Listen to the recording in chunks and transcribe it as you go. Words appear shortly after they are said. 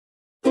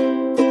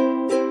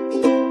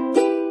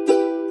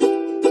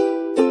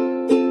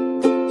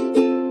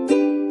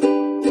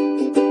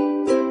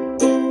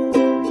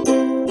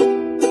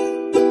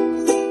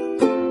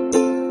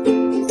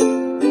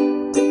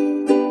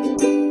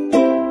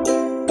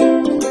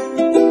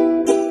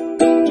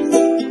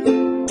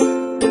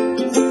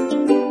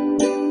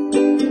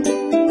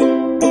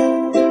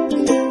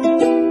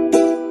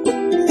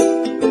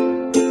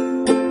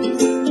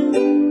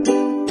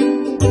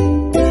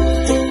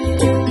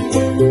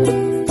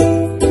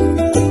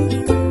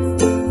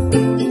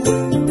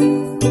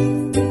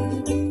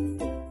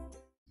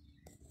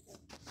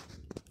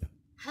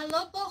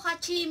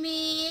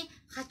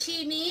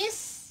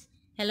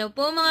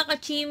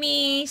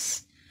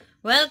kachimis!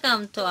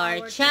 Welcome to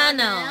our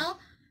channel,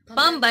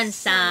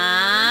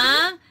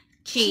 Pambansang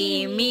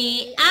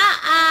Chimi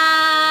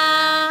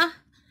Aa!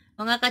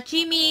 Mga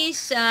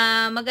kachimis,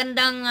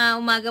 magandang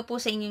umaga po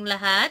sa inyong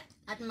lahat.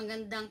 At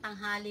magandang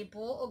tanghali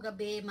po o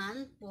gabi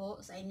man po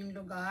sa inyong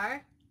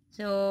lugar.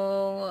 So,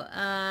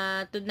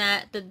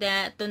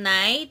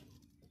 tonight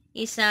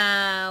is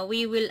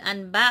we will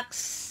unbox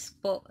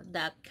po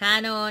the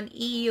Canon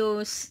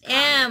EOS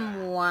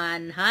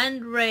M100.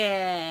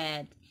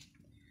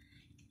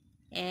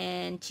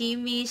 And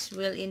Chimis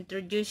will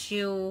introduce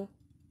you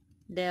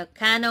the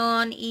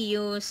Canon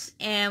EOS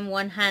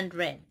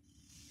M100.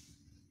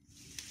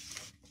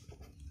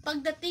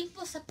 Pagdating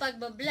po sa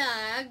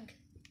pagbablog,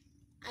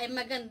 ay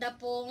maganda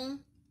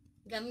pong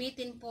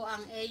gamitin po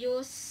ang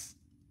EOS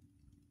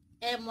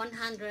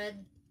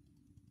M100.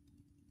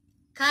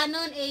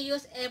 Canon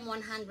EOS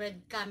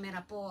M100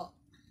 camera po.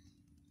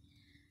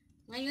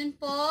 Ngayon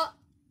po,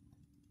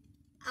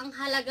 ang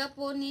halaga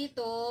po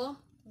nito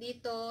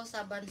dito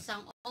sa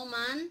bansang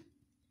Oman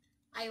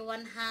ay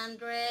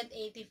 184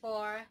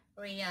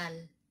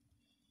 real.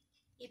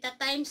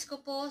 Ita-times ko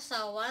po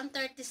sa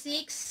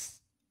 136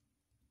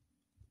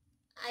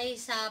 ay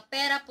sa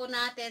pera po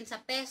natin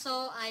sa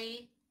peso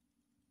ay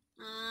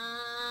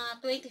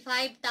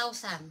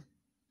 25,000.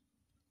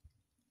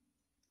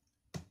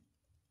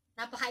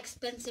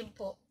 Napaka-expensive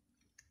po.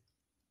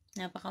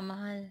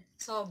 Napakamahal.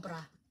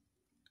 Sobra.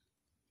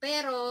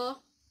 Pero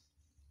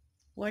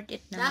Worth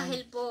it naman.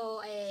 dahil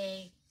po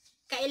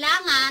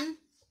kailangan,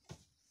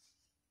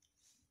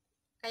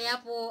 kaya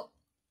po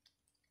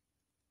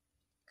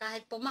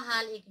kahit po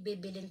mahal,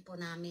 ibibilin po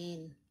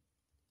namin.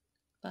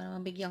 Para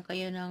mabigyan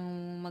kayo ng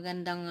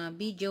magandang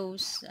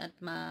videos at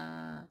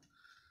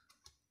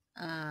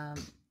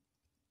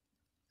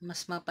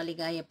mas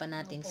mapaligaya pa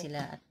natin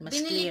sila at mas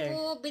clear.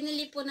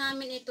 Binili po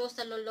namin ito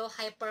sa Lolo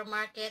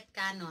Hypermarket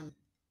Canon.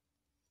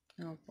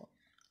 Opo.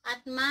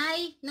 At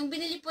nung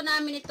binili po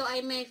namin ito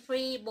ay may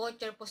free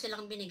voucher po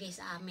silang binigay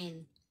sa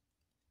amin.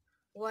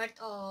 Worth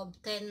of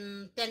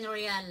 10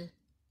 real.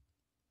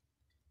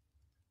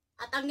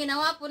 At ang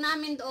ginawa po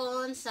namin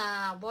doon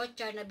sa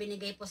voucher na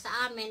binigay po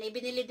sa amin, ay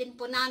binili din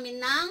po namin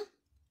ng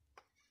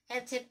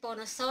headset po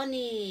na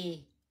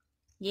Sony.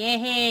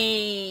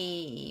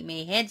 Yay!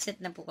 May headset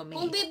na po kami.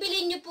 Kung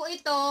bibilin nyo po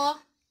ito,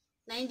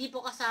 na hindi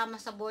po kasama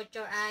sa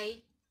voucher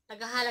ay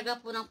naghahalaga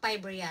po ng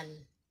 5 real.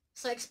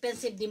 So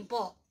expensive din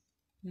po.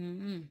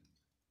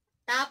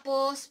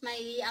 Tapos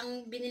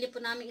ang binili po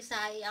namin isa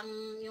ay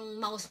yung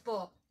mouse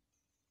po.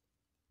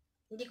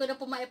 Hindi ko na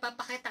po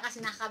maipapakita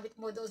kasi nakabit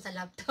mo doon sa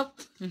laptop.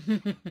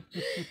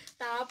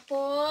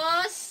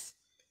 Tapos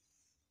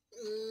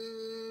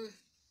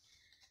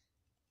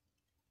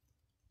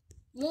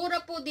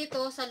mura po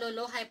dito sa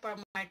Lolo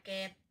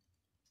Hypermarket.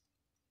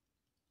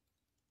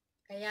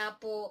 Kaya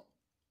po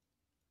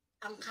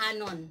ang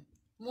Canon.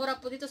 Mura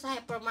po dito sa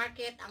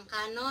hypermarket ang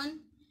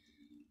Canon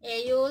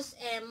EOS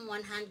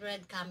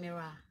M100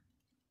 camera.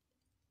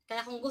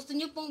 Kaya kung gusto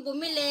niyo pong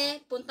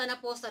bumili, punta na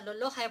po sa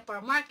Lolo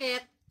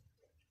Hypermarket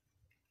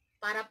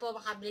para po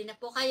makabili na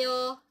po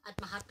kayo at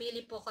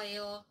makapili po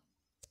kayo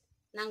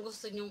ng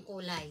gusto nyong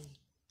kulay.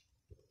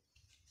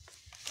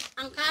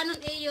 Ang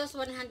Canon EOS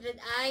 100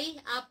 ay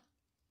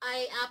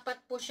apat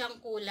po siyang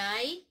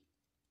kulay.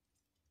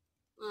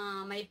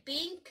 May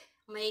pink,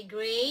 may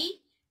gray,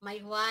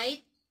 may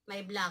white,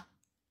 may black.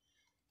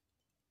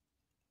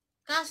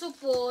 Kaso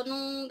po,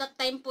 nung that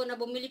time po na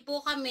bumili po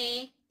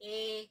kami,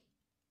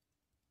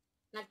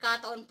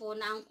 nagkataon po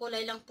na ang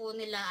kulay lang po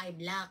nila ay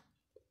black.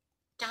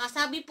 Tsaka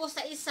sabi po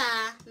sa isa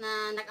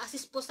na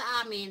nag-assist po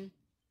sa amin,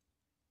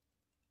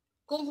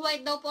 kung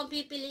white daw po ang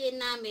pipiliin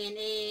namin,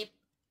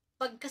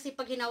 kasi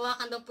pag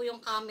hinawakan daw po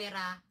yung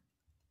camera,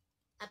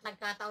 at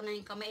nagkataon na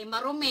yung kamay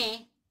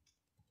marumi,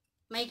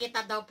 may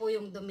kita daw po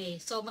yung dumi.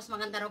 So, mas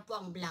maganda raw po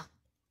ang black.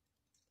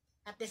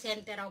 At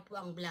decente raw po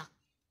ang black.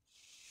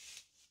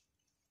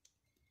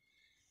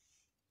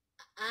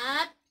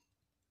 At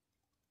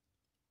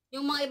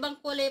yung mga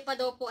ibang kulay pa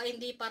daw po ay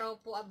hindi pa raw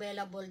po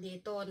available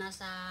dito.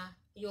 Nasa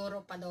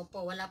Europe pa daw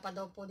po. Wala pa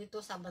daw po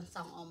dito sa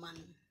bansang Oman.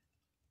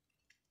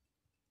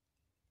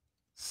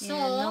 So,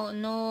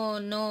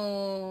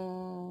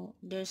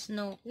 there's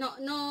no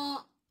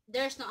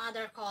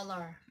other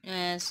color.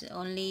 Yes,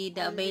 only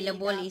the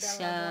available is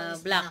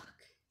black.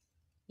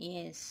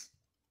 Yes.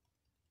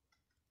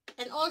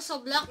 And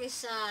also black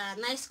is a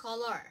nice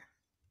color.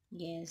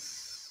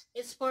 Yes.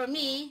 It's for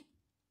me.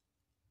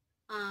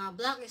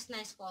 Black is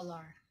nice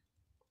color.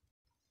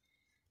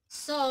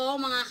 So,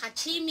 mga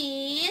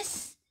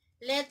kachimis,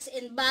 let's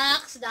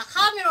unbox the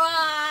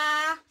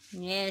camera.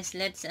 Yes,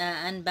 let's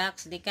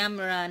unbox the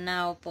camera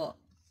now po.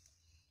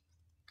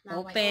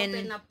 Now,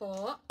 Open na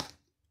po.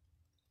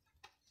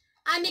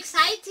 I'm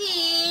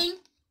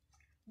exciting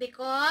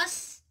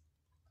because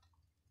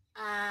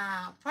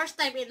first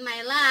time in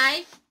my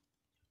life,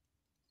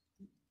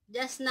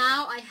 just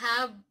now I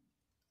have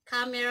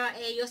camera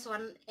EOS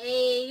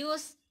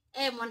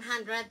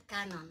M100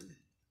 Canon.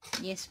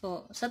 Yes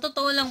po. Sa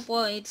totoo lang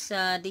po,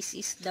 this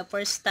is the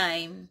first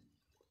time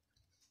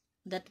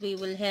that we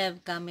will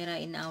have camera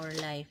in our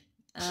life.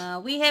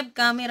 We have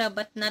camera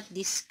but not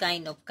this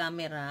kind of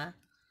camera.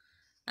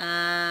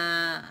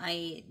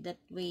 That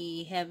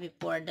we have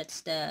before,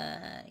 that's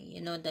the,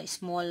 the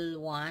small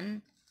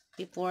one.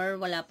 Before,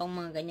 wala pang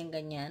mga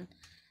ganyan-ganyan.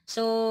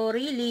 So,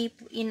 really,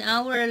 in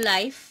our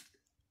life,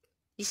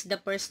 this is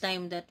the first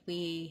time that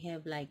we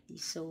have like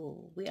this. So,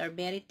 we are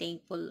very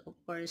thankful, of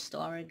course, to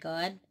our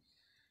God.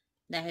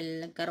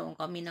 Dahil nagkaroon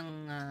kami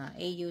ng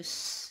AUS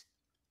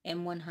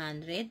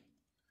M100.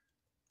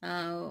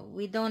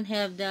 We don't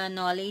have the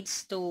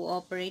knowledge to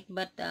operate,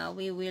 but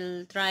we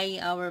will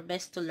try our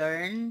best to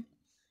learn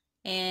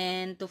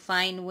and to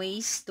find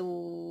ways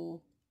to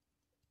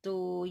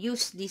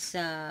use this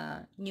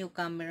new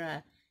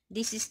camera.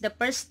 This is the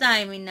first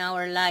time in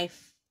our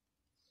life.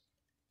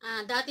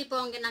 Dati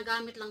po ang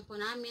ginagamit lang po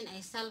namin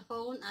ay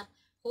cellphone at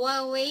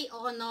Huawei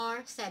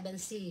Honor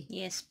 7C.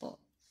 Yes po.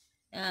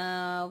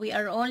 We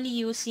are only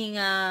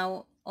using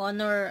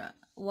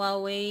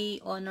Huawei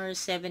Honor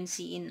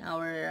 7C in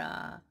our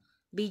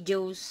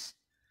videos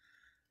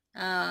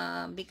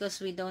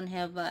because we don't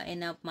have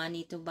enough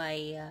money to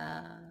buy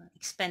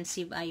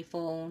expensive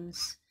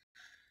iPhones.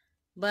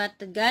 But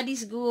God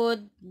is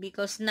good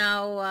because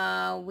now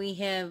we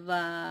have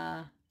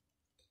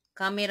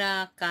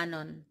camera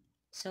Canon.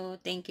 So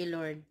thank you,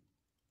 Lord,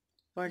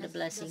 for the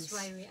blessings. That's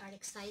why we are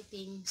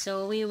exciting.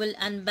 So we will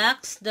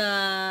unbox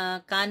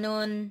the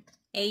Canon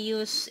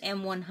AUS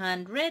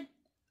M100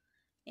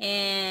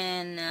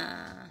 and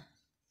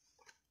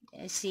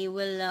she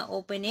will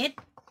open it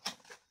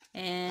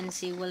and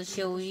she will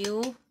show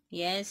you.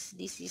 Yes,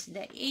 this is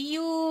the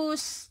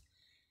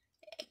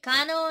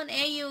Canon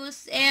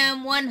AUS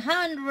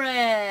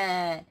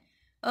M100.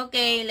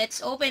 Okay,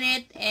 let's open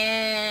it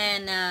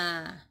and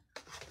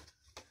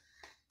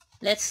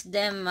let's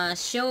them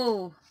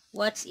show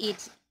what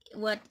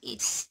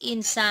it's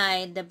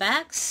inside the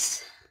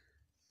box.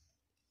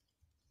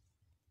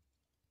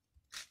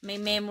 May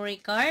memory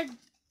card.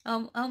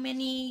 How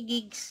many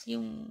gigs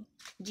yung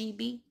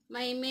GB?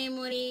 May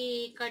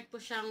memory card po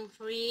siyang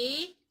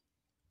free.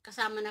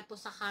 Kasama na po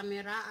sa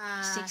camera.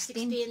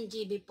 16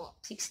 GB po.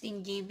 16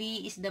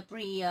 GB is the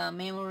free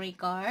memory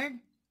card.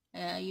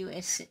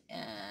 US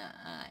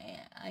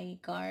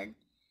I card.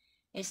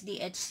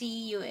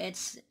 SDHC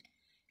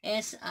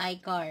USSI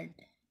card.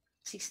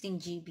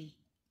 16 GB.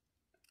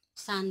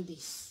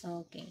 SanDisk.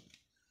 Okay.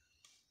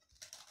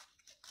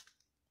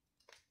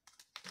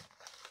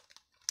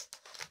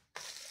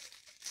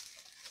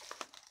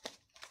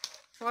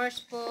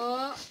 First po,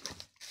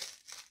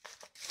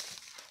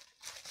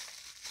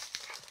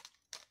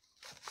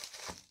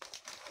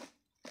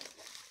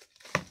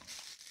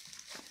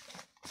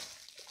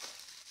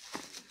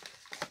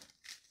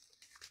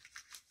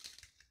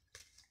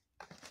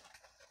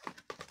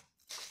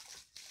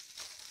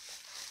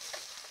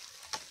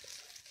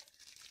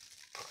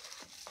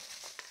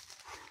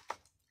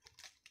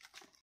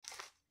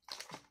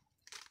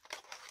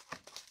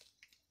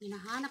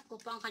 hinahanap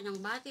ko po ang kanyang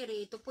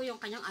battery. Ito po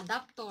yung kanyang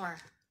adapter.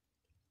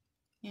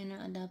 Yan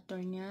ang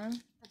adapter niya.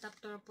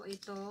 Adapter po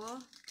ito.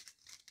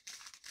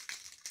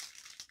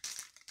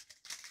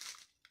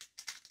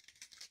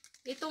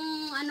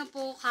 Itong ano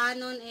po,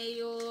 Canon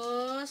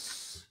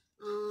EOS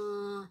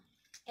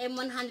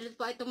M100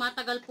 po ay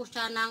tumatagal po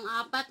siya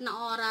ng 4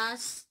 na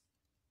oras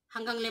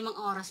hanggang 5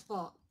 oras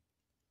po.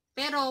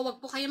 Pero wag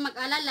po kayong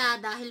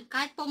mag-alala dahil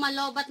kahit po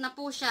malobat na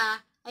po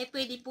siya, ay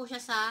pwede po siya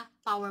sa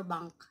power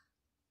bank.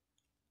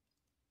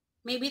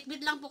 May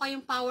bit-bit lang po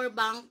kayong power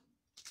bank.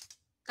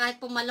 Kahit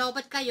po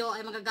malobat kayo,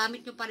 ay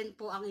magagamit nyo pa rin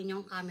po ang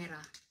inyong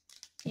camera.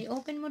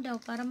 I-open mo daw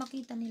para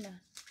makita nila.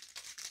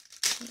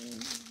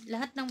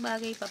 Lahat ng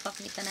bagay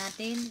papakita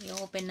natin.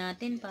 I-open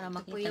natin para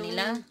makita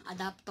nila.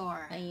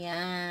 Adapter.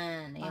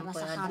 Ayan. Ayan para po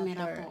sa ang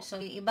camera adapter. po.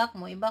 So, i-back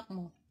mo. I-back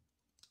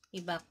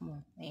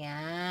mo.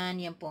 Ayan.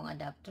 Yan po ang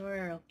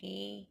adapter.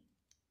 Okay.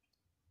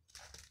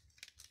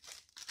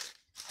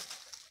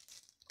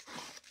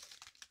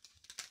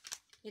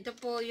 Ito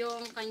po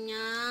yung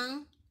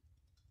kanyang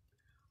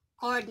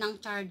cord ng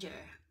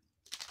charger.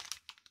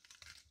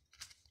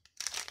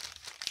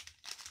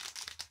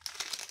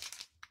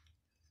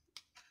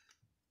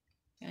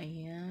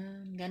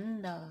 Ayan.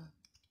 Ganda.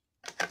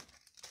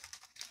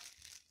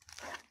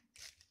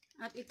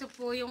 At ito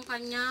po yung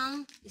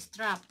kanyang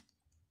strap.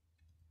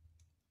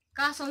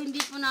 Kaso hindi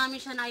po namin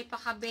siya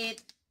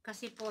naipakabit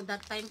kasi po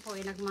that time po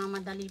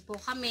nagmamadali po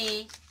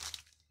kami.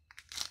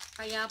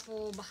 Kaya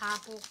po baka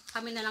po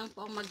kami na lang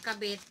po ang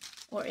magkabit.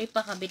 Or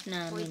ipakabit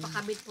namin. O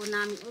ipakabit po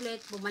namin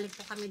ulit. Bumalik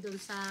po kami dun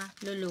sa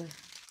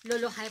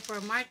Lulu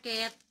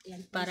Hypermarket.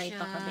 Yan po para siya.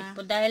 ipakabit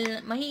po.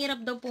 Dahil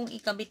mahirap daw pong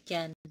ikabit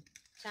yan.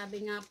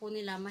 Sabi nga po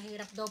nila,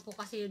 mahirap daw po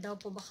kasi daw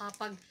po baka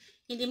pag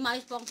hindi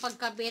maayos po ang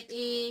pagkabit,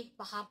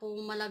 baka po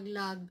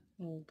malaglag.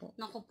 Opo.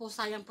 Naku po,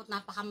 sayang po,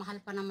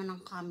 napakamahal pa naman ng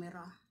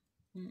camera.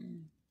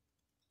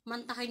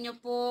 Mantakin nyo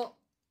po,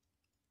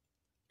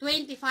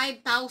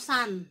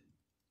 25,000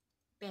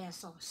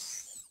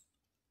 pesos.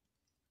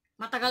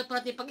 Matagal po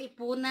natin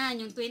pag-ipunan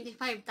yung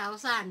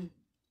 25,000.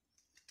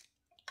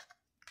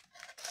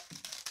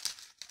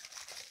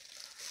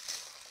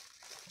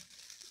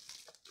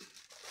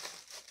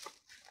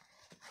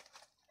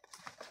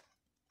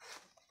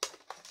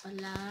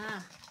 Wala.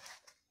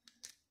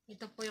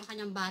 Ito po yung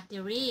kanyang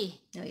battery.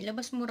 No,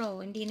 ilabas mo raw.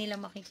 Hindi nila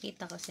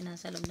makikita kasi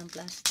nasa loob ng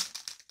plastic.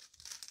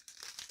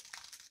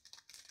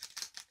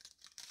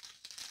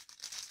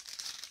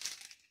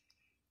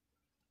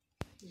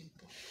 Yan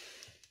po.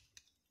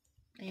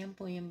 Ayan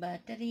po yung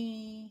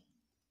battery.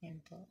 Ayan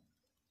po.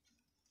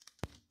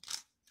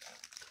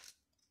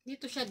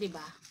 Dito siya, di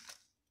ba?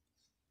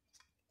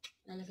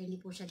 Lalagay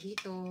niyo po siya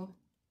dito.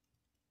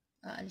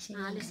 Aalisin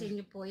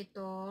niyo po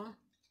ito.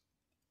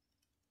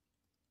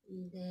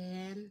 And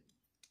then,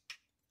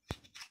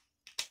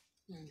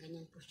 yan,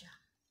 ganyan po siya.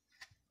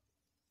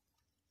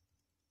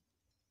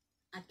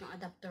 At yung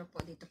adapter po,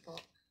 dito po.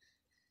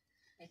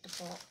 Ito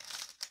po.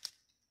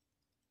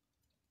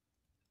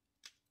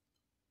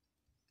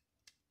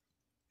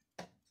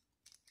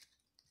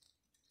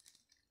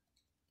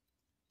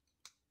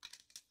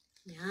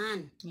 Yan.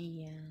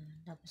 Ayan.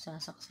 Tapos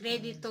sasaksak.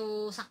 Ready to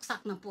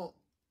saksak na po.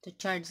 To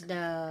charge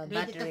the Ready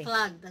battery. to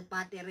plug the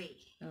battery.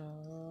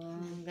 Oh,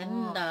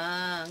 ganda.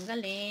 Ang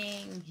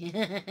galing.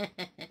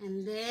 And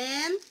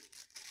then,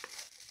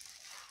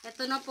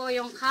 ito na po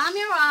yung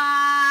camera.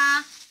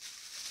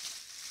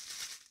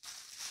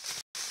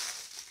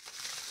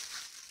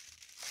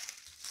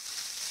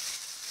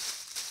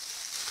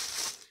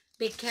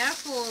 Be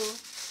careful.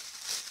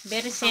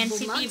 Very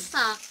sensitive.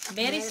 Bumagsak.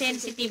 Very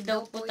sensitive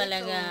daw po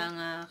talaga ito. ang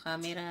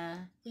camera.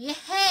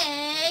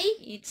 Yay!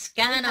 It's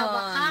We have a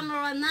Canon.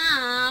 camera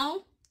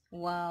now.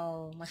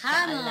 Wow.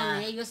 Canon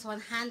Mashallah. AUS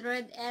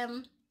 100M.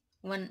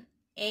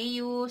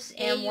 AUS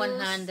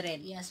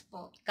M100. Yes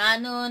po.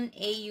 Canon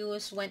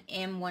AUS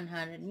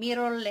M100.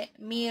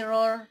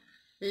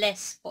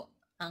 Mirrorless po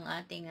ang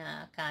ating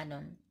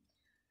Canon.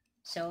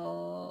 So,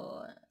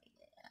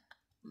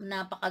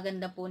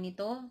 napakaganda po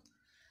nito.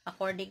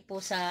 According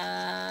po sa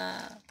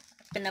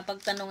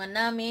pinapagtanungan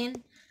namin,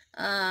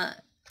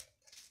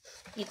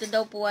 ito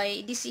daw po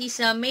ay, this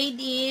is made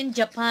in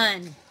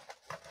Japan.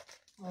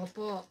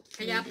 Opo.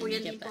 Kaya Made po in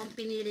yan din po Japan. ang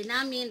pinili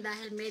namin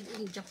dahil made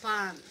in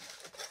Japan.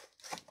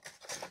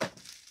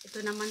 Ito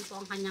naman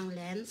po ang kanyang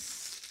lens.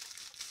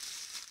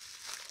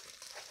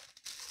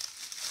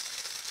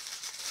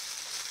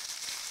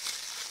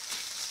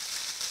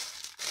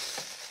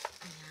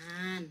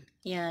 Ayan.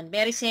 Yan,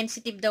 very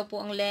sensitive daw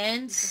po ang Ito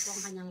lens. po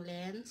ang kanyang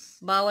lens.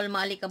 Bawal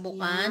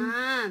maalikabukan.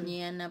 Yan.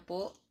 Yan na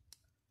po.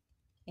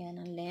 Yan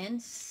ang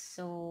lens.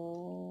 So,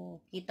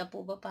 kita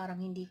po ba? Parang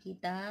hindi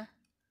kita.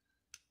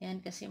 Yan,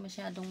 kasi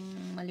masyadong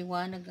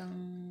maliwanag ang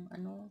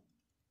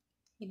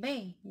iba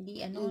eh.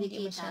 Hindi Hindi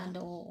kita. masyado.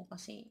 Oo,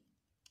 kasi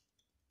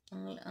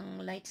ang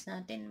lights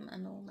natin,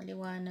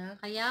 maliwanag.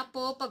 Kaya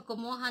po, pag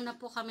kumuha na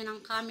po kami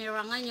ng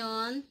camera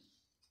ngayon,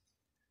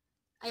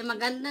 ay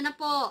maganda na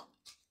po.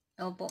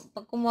 Opo,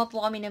 pag kumuha po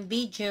kami ng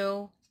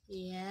video,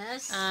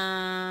 Yes.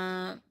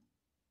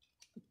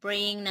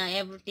 praying na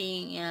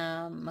everything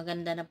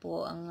maganda na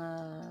po ang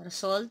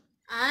result.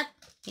 At,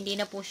 Hindi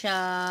na po siya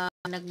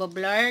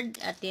nagbablurred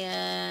at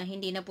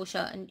hindi na po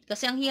siya,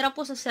 kasi ang hirap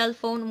po sa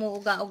cellphone,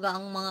 umuuga-uga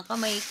ang mga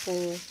kamay ko.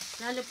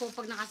 lalo po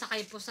pag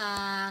nakasakay po sa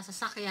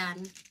sasakyan,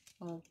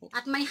 Opo.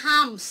 at may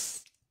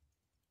hams,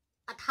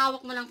 at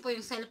hawak mo lang po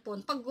yung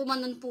cellphone, pag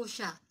gumanon po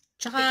siya,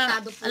 Tsaka,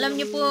 apektado po alam yung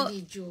niyo po,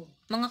 video.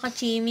 mga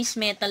kachimis,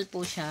 metal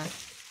po siya.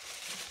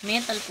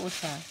 Metal po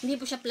siya. Hindi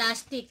po siya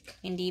plastic.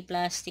 Hindi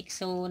plastic.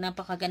 So,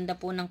 napakaganda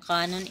po ng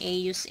Canon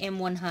AUS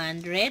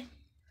M100.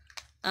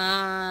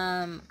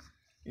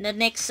 The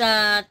next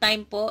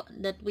time po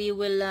that we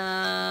will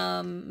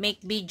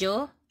make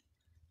video,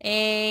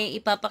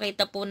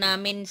 ipapakita po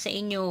namin sa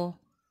inyo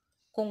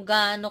kung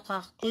gaano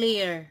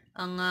ka-clear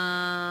ang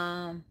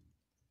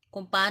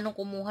kung paano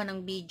kumuha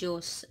ng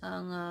videos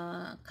ang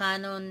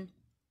Canon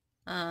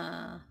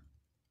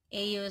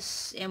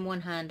AUS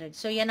M100.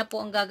 So, yan na po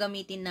ang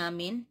gagamitin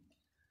namin.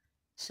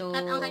 So,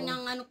 At ang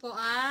kanyang po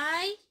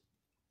ay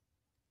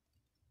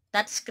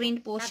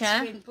touchscreen po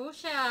siya. touchscreen po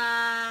siya.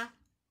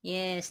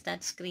 Yes,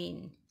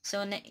 touchscreen.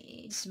 So,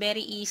 it's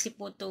very easy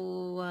po to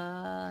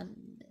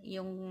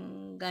yung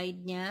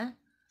guide niya,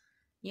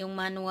 yung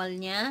manual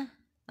niya.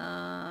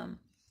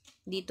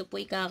 Dito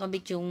po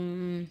ikakabit yung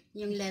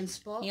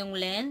Lens po. yung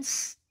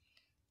lens.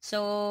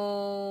 So,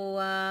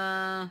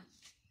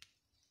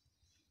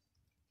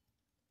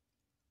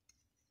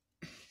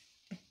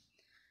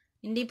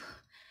 hindi po,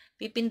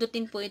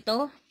 pipindutin po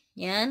ito.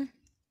 Yan.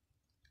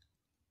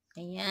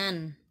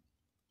 Ayan.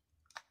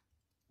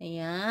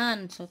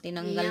 Ayan. So,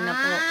 tinanggal na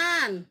po.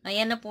 Yan.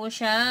 Ayan na po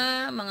siya,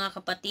 mga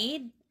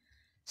kapatid.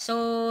 So,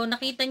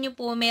 nakita nyo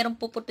po, meron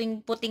po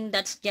puting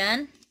dots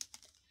dyan.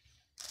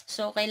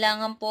 So,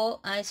 kailangan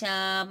po,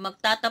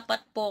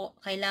 magtapat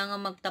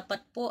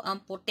po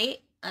ang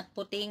puti at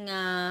puting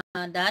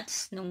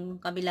dots nung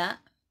kabila.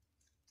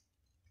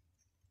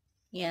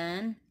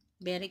 Yan.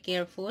 Very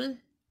careful.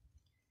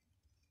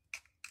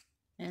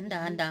 Yan,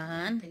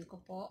 dahan-dahan. Open ko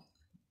po.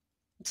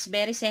 It's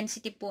very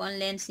sensitive po ang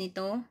lens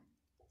nito.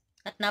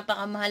 At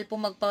napakamahal po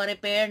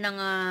magpa-repair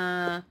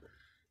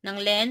ng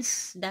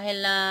lens dahil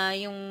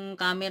yung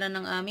camera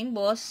ng aming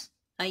boss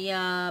ay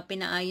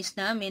pinaayos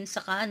namin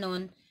sa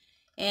Canon.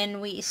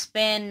 And we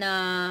spend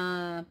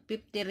 50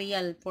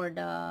 real for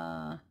the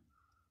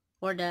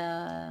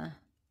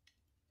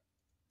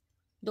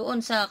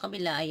doon sa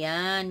kabila.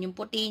 Ayan, yung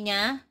puti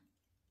niya.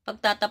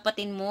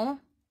 Pagtatapatin mo.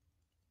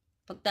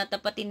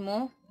 Pagtapat.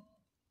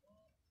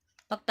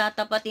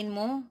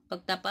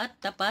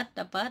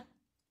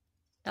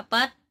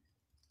 Tapat.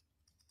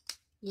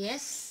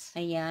 Yes.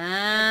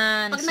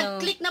 Ayan. Pag So,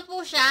 nag-click na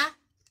po siya,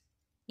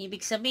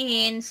 ibig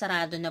sabihin,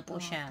 sarado na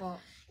po siya. Opo.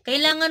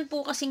 Kailangan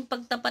po kasing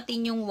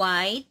pagtapatin yung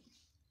white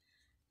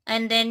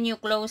and then you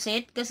close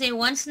it. Kasi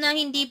once na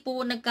hindi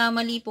po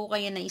nagkamali po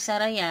kayo na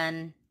isara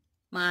yan,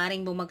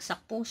 maaaring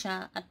bumagsak po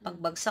siya. At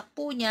pagbagsak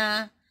po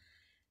niya,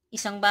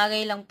 isang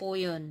bagay lang po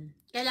yun.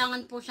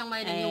 Kailangan po siyang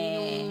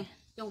mayroon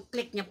yung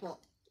click niya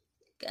po.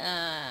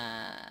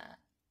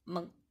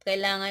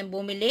 Kailangan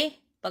bumili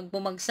pag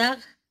bumagsak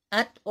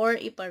at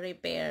or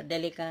ipa-repair.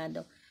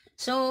 Delikado.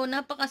 So,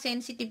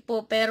 napaka-sensitive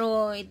po,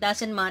 pero it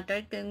doesn't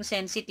matter kung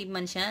sensitive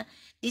man siya.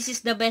 This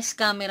is the best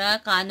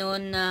camera,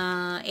 Canon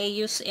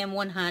EOS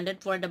M100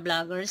 for the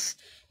vloggers.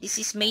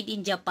 This is made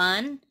in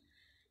Japan.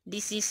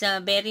 This is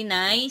very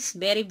nice,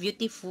 very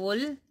beautiful,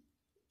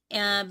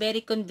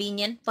 very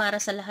convenient para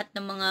sa lahat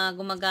ng mga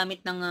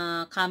gumagamit ng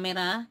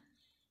camera.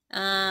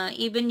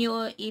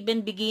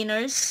 Even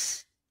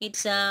beginners,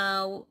 it's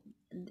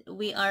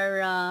we are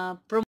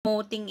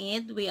promoting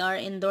it, we are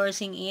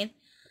endorsing it.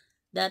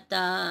 That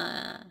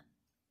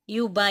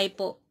you buy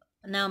po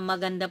na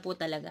maganda po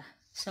talaga.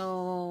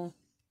 So,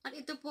 at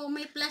ito po,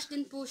 may flash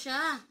din po siya.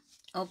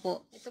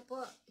 Opo. Ito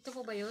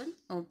po ba yun?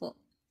 Opo.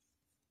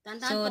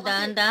 Dahan-dahan So, po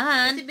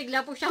dahan-dahan. Kasi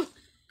bigla po siyang...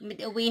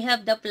 We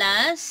have the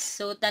plus.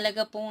 So,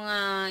 talaga pong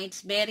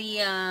it's very,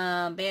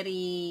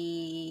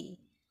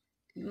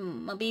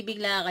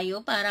 mabibigla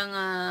kayo. Parang,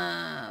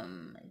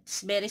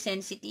 it's very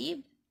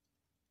sensitive.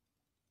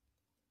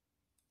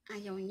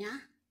 Ayaw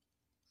niya.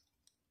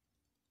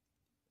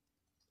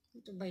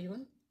 Ito ba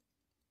yun?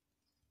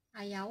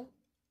 Ayaw.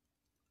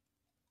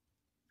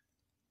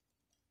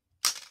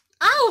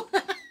 Aw!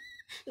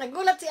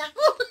 Nagulat si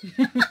ako.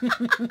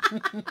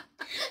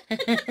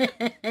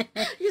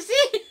 You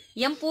see?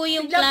 Yan po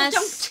yung Bigla po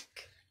flash.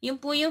 Yung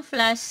po yung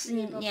flash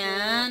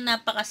niya.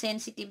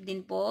 Napaka-sensitive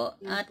din po.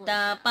 Yan At po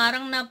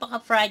parang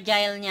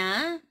napaka-fragile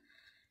niya.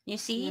 You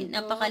see? Yan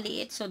po.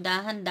 Napakaliit. So,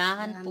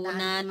 dahan-dahan po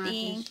Dahan-dahan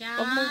natin. siya.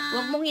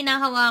 Wag mong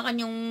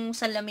hinahawakan yung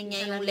salamin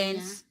niya, yung salamin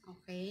lens. niya.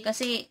 Okay.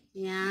 Kasi,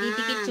 Yan.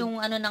 didikit yung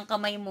ano ng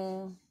kamay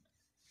mo.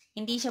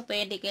 Hindi siya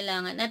pwede,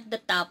 kailangan. At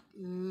the top,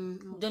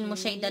 Okay. doon mo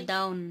siya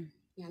ida-down.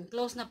 Yan,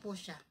 close na po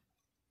siya.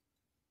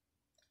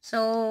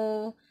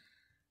 So,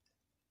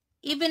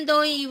 even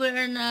though we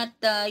were not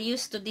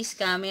used to this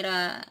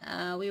camera,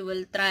 we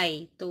will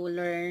try to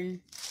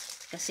learn.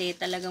 Kasi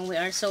talagang we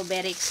are so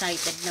very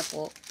excited na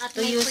po At to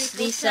may use free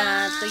po this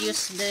siya. to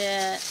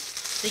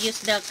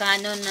use the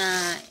Canon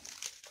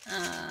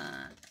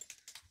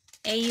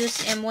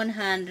EOS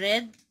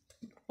M100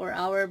 for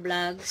our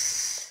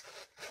vlogs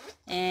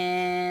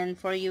and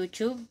for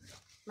YouTube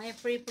May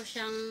free po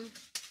siyang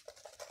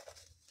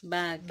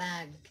bag.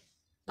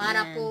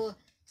 Para Yan. po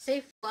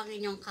safe po ang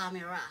inyong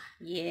camera.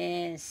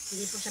 Yes.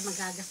 Hindi po siya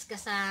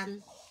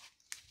magagasgasan.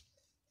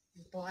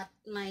 Yan po, at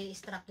may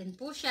strap din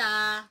po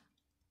siya.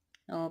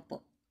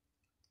 Opo.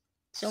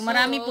 So,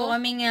 marami po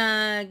kaming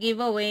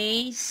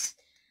giveaways.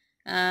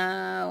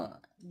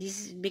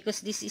 Because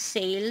this is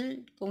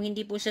sale. Kung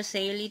hindi po siya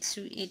sale, it's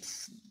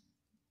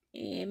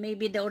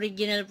maybe the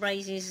original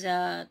price is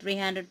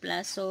 300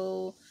 plus.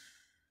 So,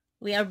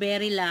 we are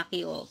very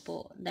lucky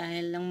po.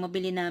 Dahil lang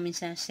mabili namin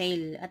sa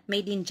sale. At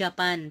made in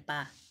Japan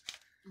pa.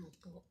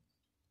 Opo.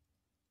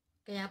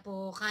 Kaya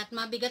po, kahit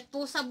mabigat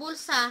po sa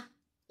bulsa,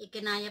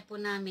 ikinaya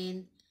po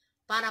namin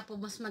para po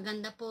mas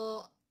maganda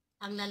po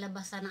ang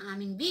lalabasan ng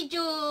aming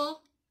video.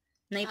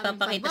 Na Aming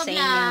ipapakita sa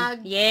inyo.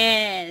 pagbablog.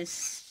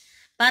 Yes.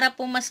 Para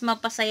po mas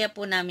mapasaya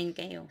po namin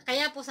kayo.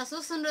 Kaya po sa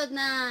susunod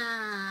na,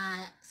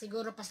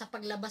 siguro pa sa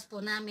paglabas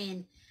po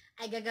namin,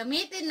 ay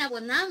gagamitin na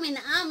po namin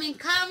ang aming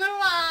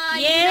camera.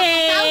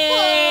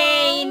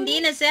 Yay!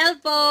 Hindi na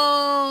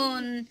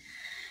cellphone.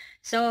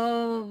 So,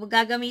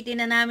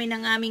 gagamitin na namin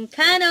ang aming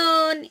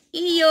Canon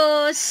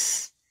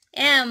EOS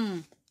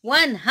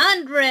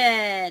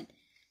M100.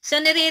 So,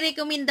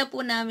 nire-recommenda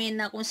po namin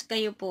na kung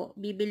kayo po,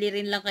 bibili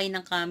rin lang kayo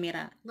ng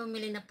camera.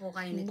 Bumili na po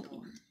kayo nito.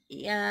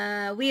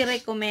 We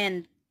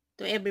recommend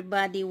to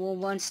everybody who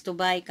wants to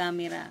buy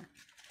camera.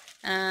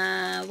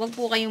 Wag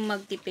po kayong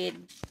magtipid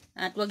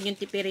at wag yung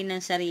tipirin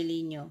ng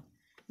sarili nyo.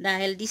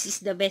 Dahil this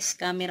is the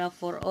best camera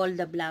for all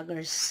the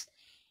vloggers.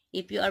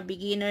 If you are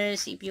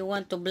beginners, if you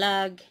want to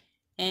vlog,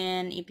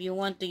 and if you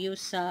want to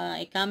use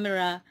a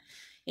camera,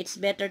 it's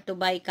better to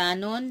buy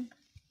Canon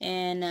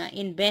and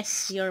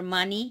invest your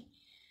money.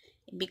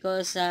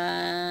 Because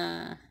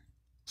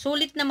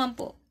sulit naman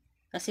po.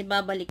 Kasi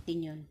babalik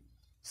din yun.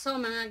 So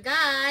mga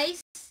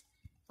guys,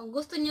 kung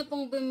gusto niyo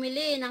pong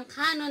bumili ng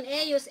Canon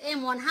EOS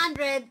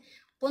M100,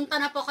 punta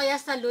na po kayo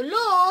sa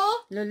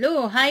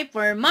Lulu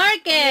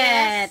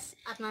Hypermarket. Yes.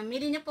 At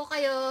mamili niyo po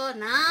kayo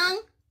ng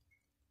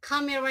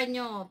camera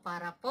nyo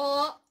para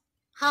po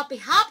happy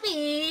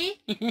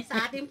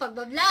sa ating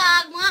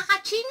pagbablog, mga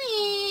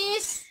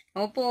kachimis!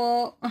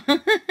 Opo.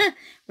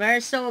 We're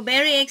so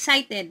very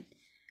excited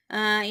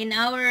in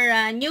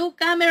our new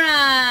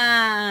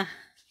camera.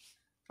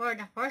 For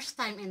the first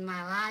time in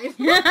my life.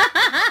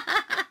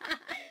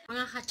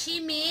 Mga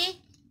kachimi,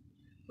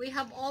 we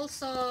have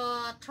also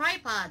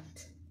tripod.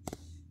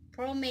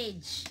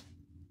 Promage.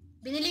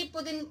 Binili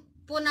po din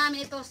po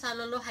namin ito sa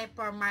Lolo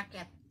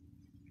Hypermarket.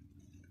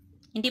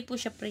 Hindi po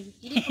siya free.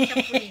 Hindi po siya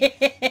free.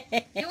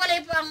 Iwalay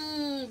po ang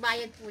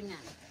bayad po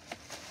niyan.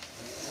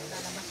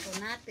 Lalabas po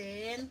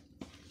natin.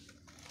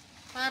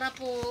 Para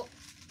po,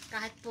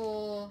 kahit po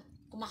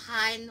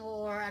kumakain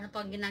or ano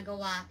pang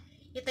ginagawa,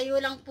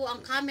 itayo lang po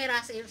ang camera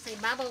sa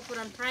ibabaw po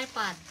ng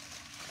tripod.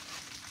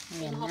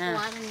 Ayan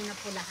Makukuha na. niyo na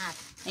po lahat.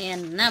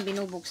 Ayan na,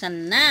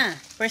 binubuksan na.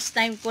 First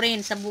time ko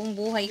rin sa buong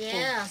buhay ko.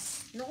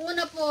 Yes. Noong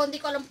una po, hindi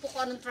ko alam po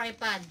kung anong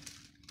tripod.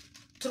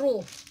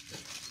 True.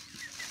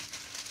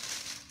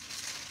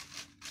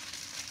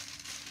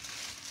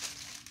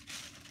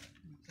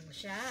 Ito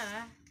siya.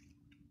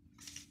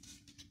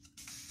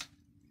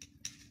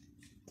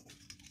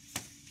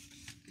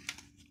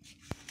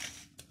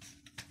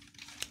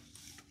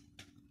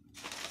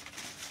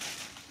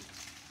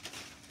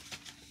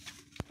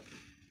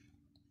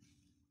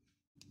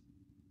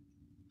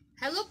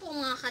 Hello po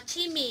mga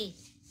kachimi.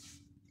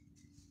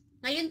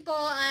 Ngayon po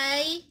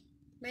ay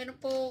meron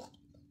po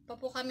pa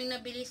po kaming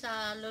nabili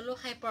sa Lolo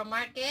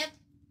Hypermarket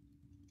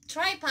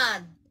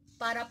tripod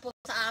para po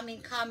sa aming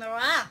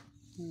camera.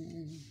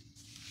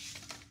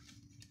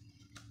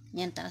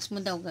 Yan, taas mo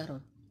daw,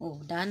 Garot.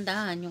 Oh,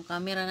 dahan-dahan yung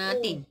camera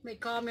natin. Oh, may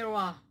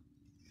camera.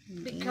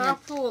 Be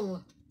Ingat. careful.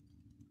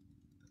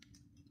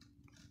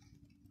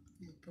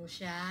 Yan po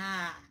siya.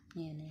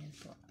 Yan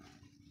po.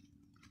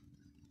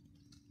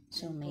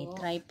 So, may po.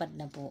 tripod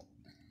na po.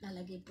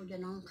 Lalagay po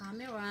dyan ang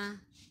camera.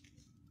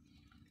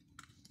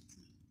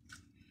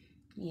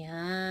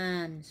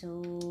 Yan. So,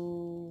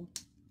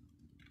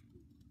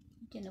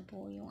 dyan na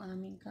po yung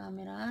aming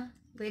camera.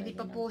 Pwede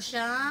pa na po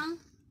siyang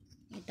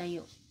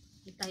itayo.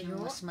 itayo.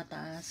 Yung mas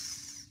mataas.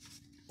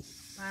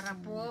 Para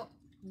po,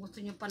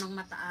 gusto nyo pa ng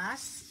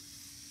mataas.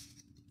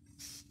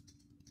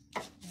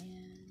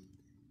 Ayan.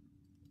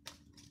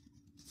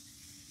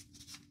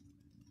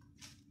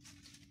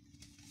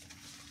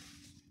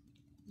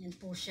 Yan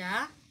po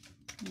siya.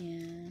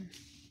 Ayan.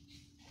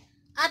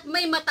 At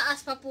may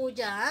mataas pa po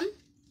dyan.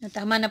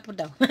 Tama na po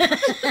daw.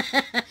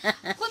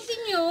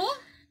 Continue.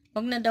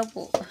 Huwag na daw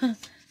po.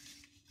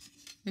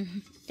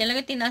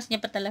 Talaga tinaas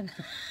niya pa talaga.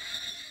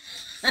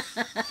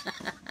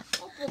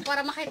 Opo,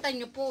 para makita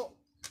nyo po.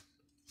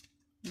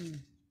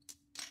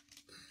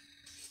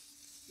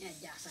 Yan,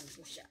 diyasan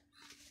po siya.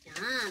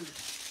 Yan.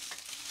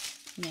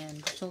 Yan.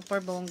 Super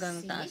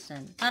bonggang See?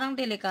 taasan. Parang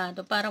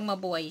delikado. Parang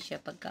mabuhay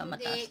siya pagka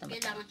mataas na Hindi, mataas.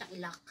 kailangan siyang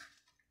ilak.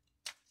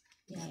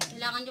 Yan. Yan.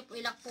 Kailangan nyo po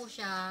ilak po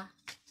siya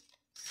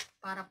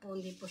para po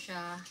hindi po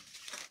siya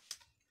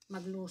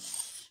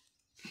mag-loose.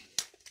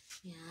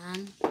 Yan.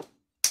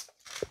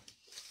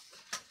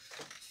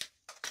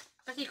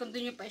 Kasi kung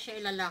doon nyo pa siya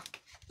ilalak,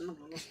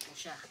 mag-loose po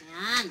siya.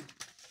 Yan.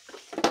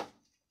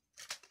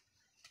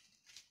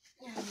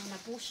 Yan na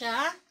po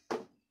siya.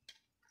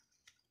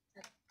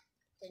 At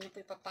yan nyo po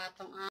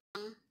ipapatong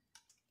ang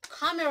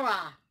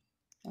camera.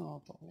 Oo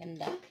po.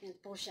 Ganda. Yan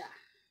po siya.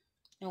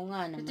 Oo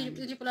nga Ito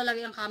naman. yung po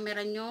lalagay ang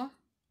camera nyo.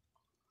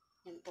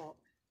 Yan po.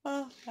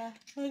 Oh,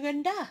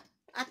 maganda.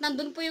 At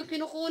nandun po yung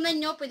kinukunan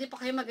nyo. Pwede pa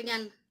kayo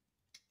maganyan.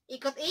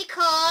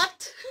 Ikot-ikot.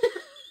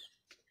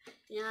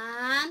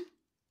 Yan.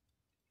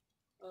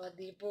 O,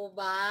 di po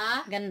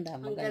ba? Ganda,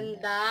 Ang maganda.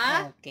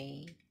 ganda.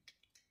 Okay.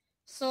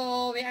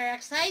 So, we are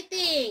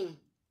exciting.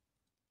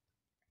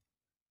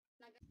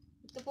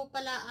 Ito po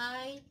pala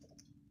ay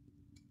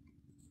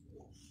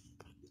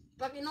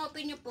pag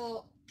inopen nyo po,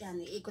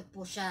 yan, iikot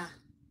po siya.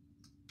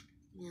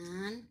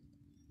 Yan.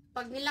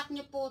 Pag nilak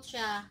nyo po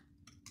siya,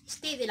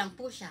 steady lang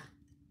po siya.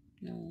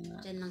 No,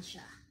 Diyan lang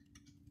siya.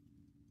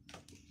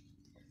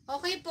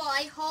 Okay po,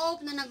 I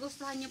hope na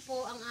nagustuhan nyo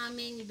po ang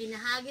aming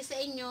binahagi sa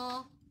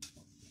inyo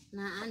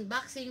na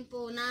unboxing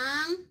po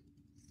ng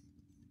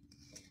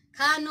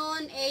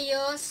Canon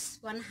EOS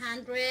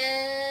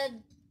 100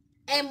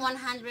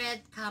 M100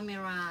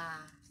 camera.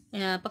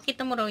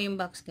 pakita mo raw yung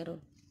box,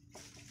 Carol.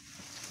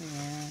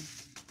 Ayan.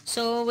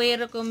 So, we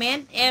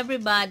recommend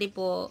everybody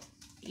po,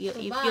 if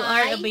you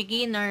are a buy.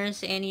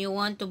 beginners and you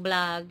want to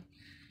vlog,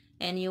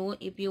 and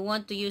if you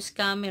want to use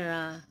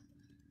camera,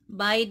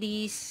 buy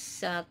this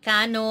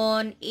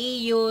Canon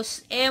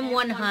EOS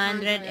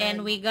M100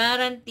 and we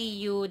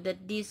guarantee you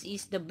that this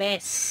is the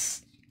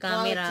best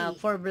camera Quality.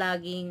 for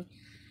vlogging.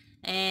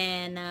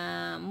 And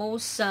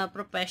most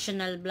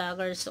professional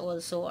vloggers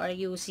also are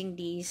using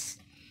this.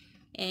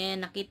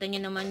 And nakita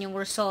nyo naman yung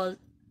result.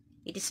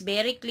 It is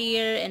very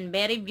clear and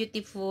very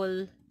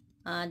beautiful.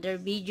 Their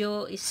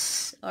video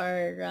is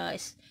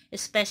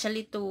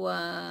especially to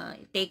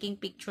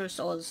taking pictures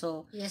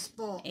also. Yes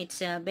po.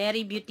 It's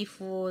very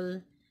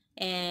beautiful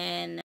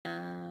and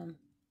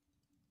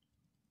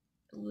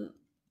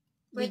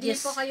Pwede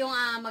po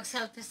kayong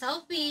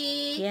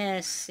mag-selfie-selfie.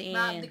 Yes.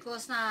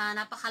 Because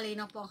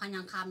napakalinaw po ang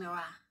kanyang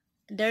camera.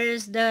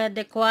 There's the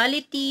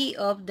quality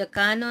of the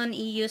Canon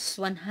EOS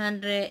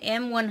 100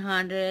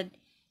 M100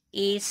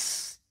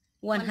 is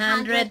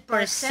 100%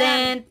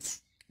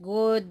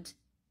 good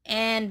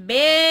and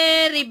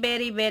very,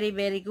 very, very,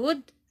 very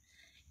good.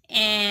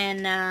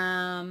 And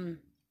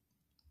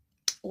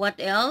what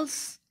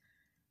else?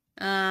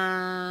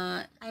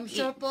 I'm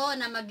sure po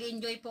na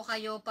mag-enjoy po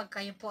kayo pag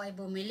kayo po ay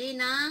bumili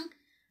ng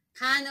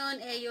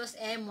Canon EOS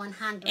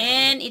M100.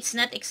 And it's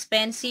not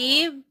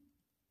expensive.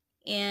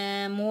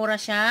 Mura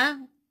siya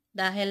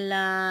dahil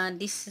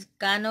this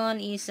Canon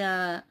is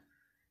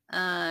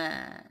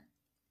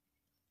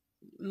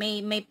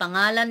may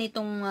pangalan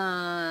itong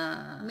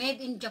made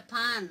in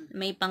Japan.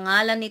 May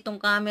pangalan itong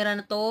camera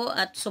na to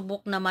at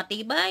subok na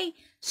matibay,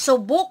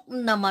 subok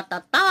na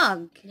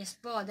matatag. Yes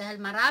po, dahil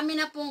marami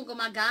na pong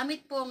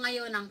gumagamit po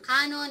ngayon ng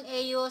Canon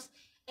EOS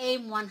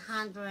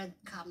M100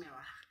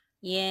 camera.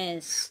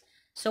 Yes.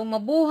 So,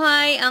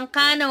 mabuhay ang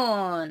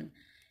Canon.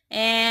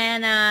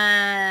 And,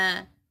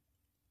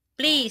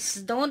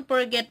 please, don't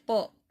forget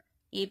po,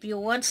 if you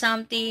want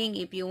something,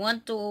 if you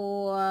want to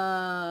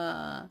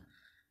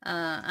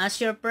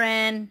ask your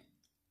friend,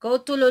 go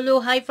to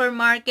Lulu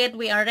Hypermarket.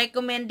 We are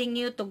recommending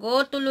you to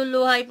go to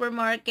Lulu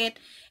Hypermarket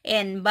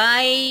and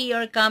buy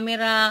your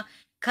camera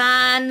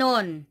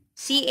Canon.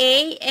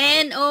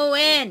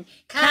 C-A-N-O-N.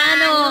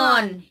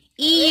 Canon.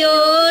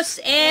 EOS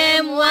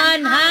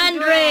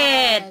M100.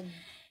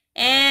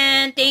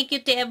 And thank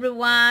you to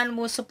everyone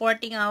who's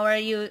supporting our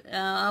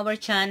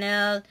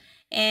channel,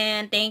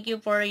 and thank you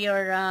for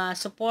your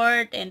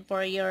support and for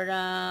your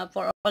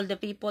for all the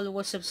people who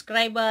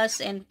subscribe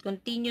us and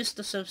continues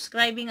to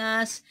subscribing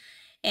us,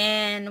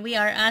 and we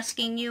are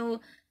asking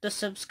you to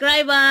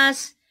subscribe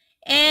us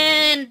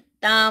and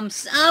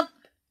thumbs up,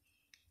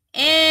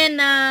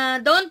 and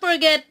don't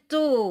forget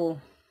to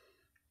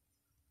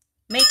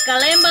make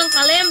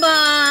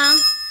kalembang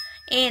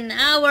in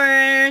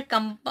our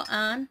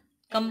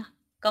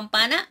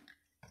kampana,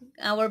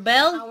 our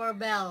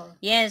bell.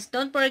 Yes,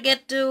 don't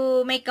forget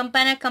to make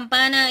kampana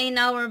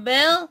in our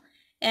bell,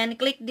 and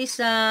click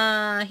this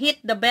hit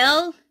the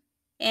bell,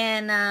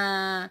 and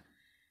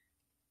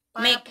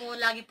para po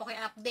lagi po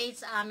kayo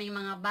update sa aming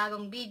mga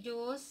bagong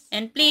videos.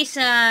 And please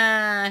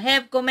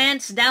have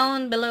comments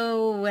down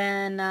below,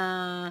 and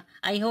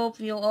I hope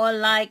you all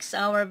likes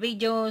our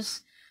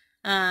videos,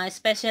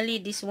 especially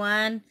this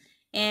one,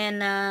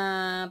 and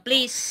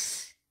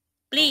please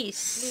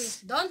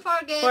don't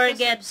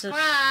forget to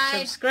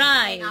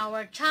subscribe in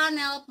our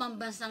channel,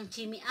 Pambansang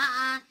Chimi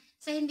Aa.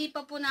 Sa hindi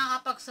pa po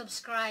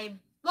nakakapag-subscribe,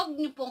 huwag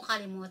niyo pong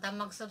kalimutan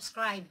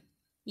mag-subscribe.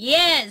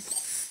 Yes!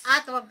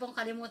 At huwag pong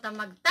kalimutan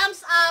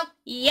mag-thumbs up.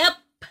 Yup!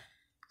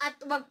 At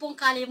huwag pong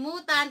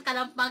kalimutan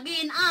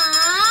kalampagin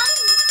ang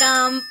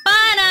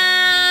kampana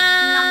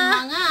ng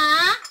mga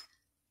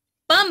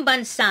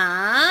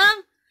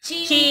Pambansang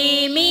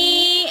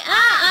Chimi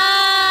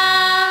Aa!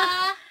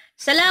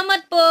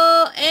 Salamat po,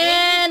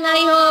 and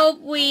I hope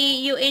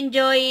you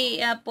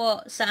enjoy po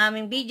sa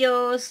aming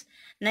videos,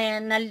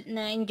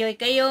 na-enjoy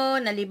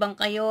kayo, nalibang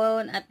kayo,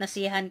 at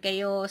nasiyahan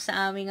kayo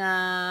sa aming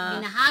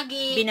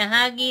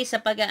binahagi sa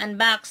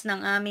pag-unbox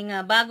ng aming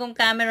bagong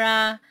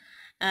camera,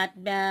 at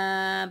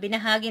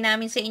binahagi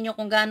namin sa inyo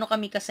kung gaano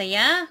kami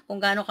kasaya,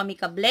 kung gaano kami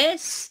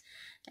ka-bless.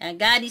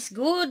 God is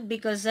good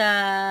because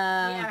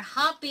we are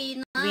happy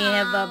now. We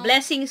have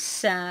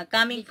blessings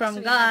coming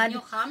from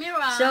God.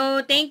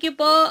 So, thank you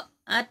po.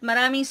 At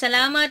maraming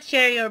salamat.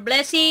 Share your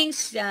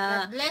blessings.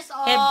 God bless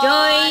all. Have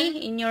joy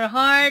in your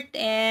heart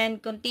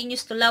and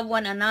continues to love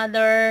one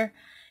another.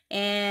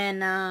 And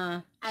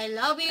I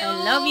love you. I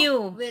love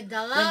you with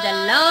the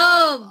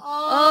love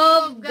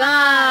of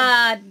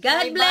God.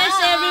 God bless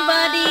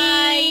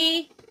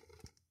everybody.